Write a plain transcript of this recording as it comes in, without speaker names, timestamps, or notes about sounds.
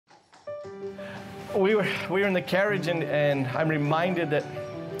We were in the carriage, and I'm reminded that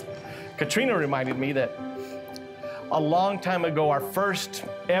Katryna reminded me that a long time ago, our first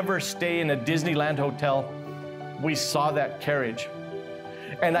ever stay in a Disneyland hotel, we saw that carriage.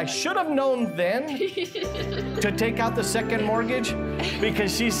 And I should have known then to take out the second mortgage,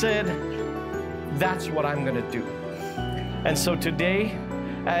 because she said, that's what I'm gonna do. And so today,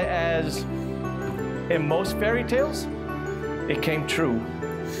 as in most fairy tales, it came true.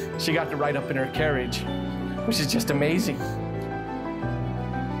 She got to ride up in her carriage, which is just amazing.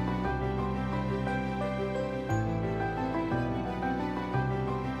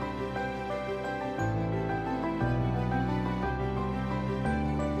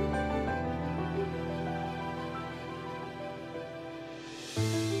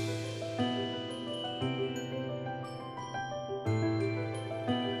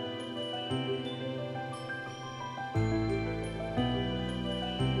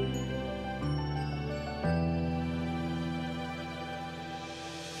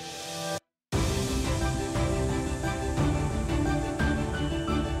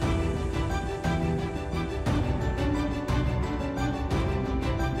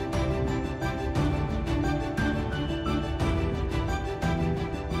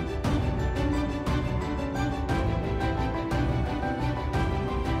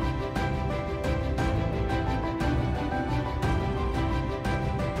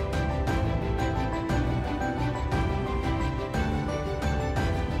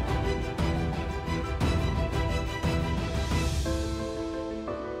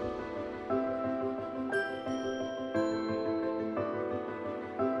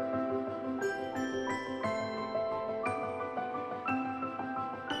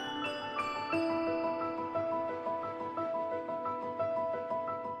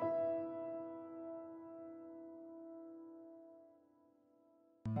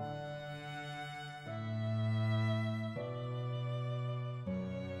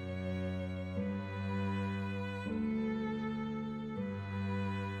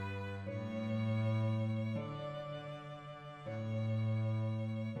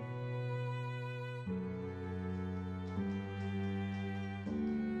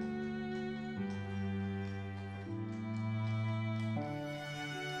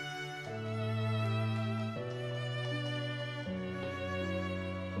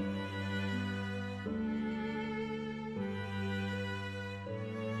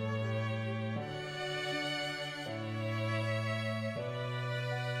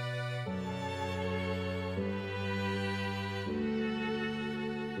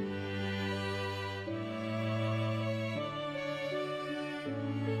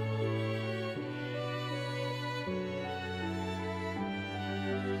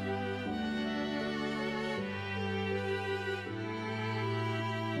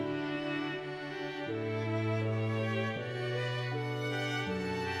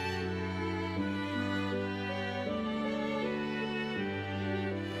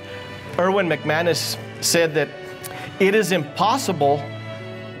 Erwin McManus said that it is impossible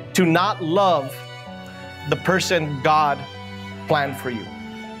to not love the person God planned for you.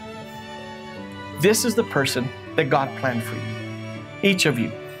 This is the person that God planned for you, each of you.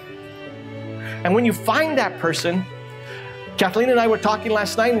 And when you find that person, Kathleen and I were talking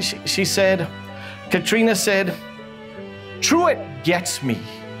last night, and she said, Katryna said, Truett gets me.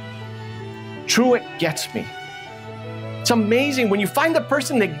 Truett gets me. It's amazing when you find the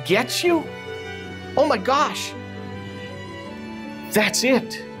person that gets you. Oh my gosh, that's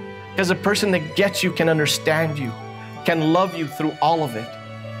it. Because the person that gets you can understand you, can love you through all of it.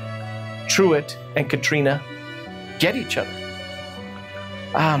 Truett and Katryna get each other.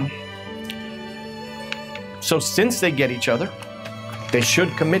 So since they get each other, they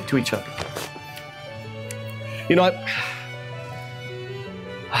should commit to each other. You know what?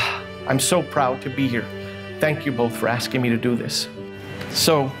 I'm so proud to be here. Thank you both for asking me to do this.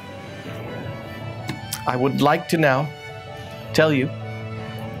 So, I would like to now tell you,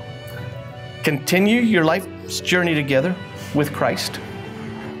 continue your life's journey together with Christ.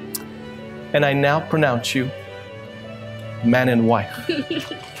 And I now pronounce you man and wife.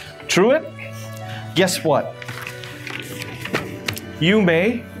 Truett, guess what? You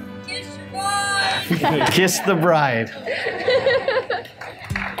may kiss the bride.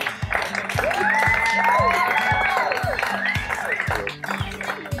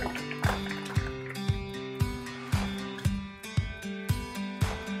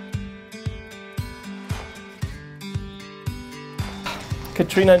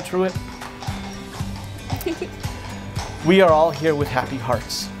 Katryna and Truett, we are all here with happy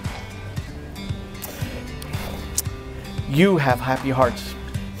hearts. You have happy hearts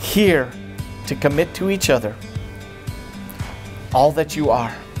here to commit to each other all that you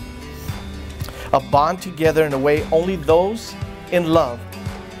are. A bond together in a way only those in love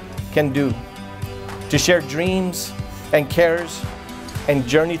can do. To share dreams and cares and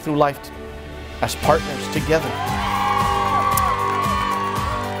journey through life as partners together.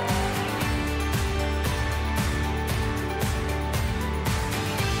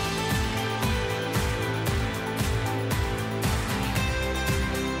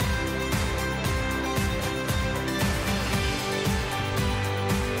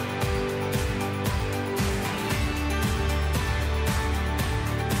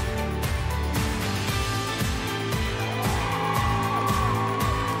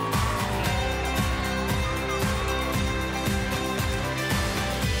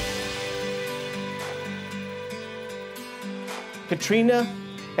 Katryna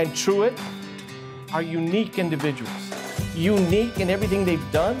and Truett are unique individuals. Unique in everything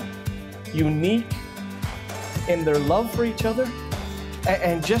they've done, unique in their love for each other,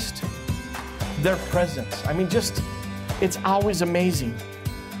 and just their presence. I mean, just, it's always amazing.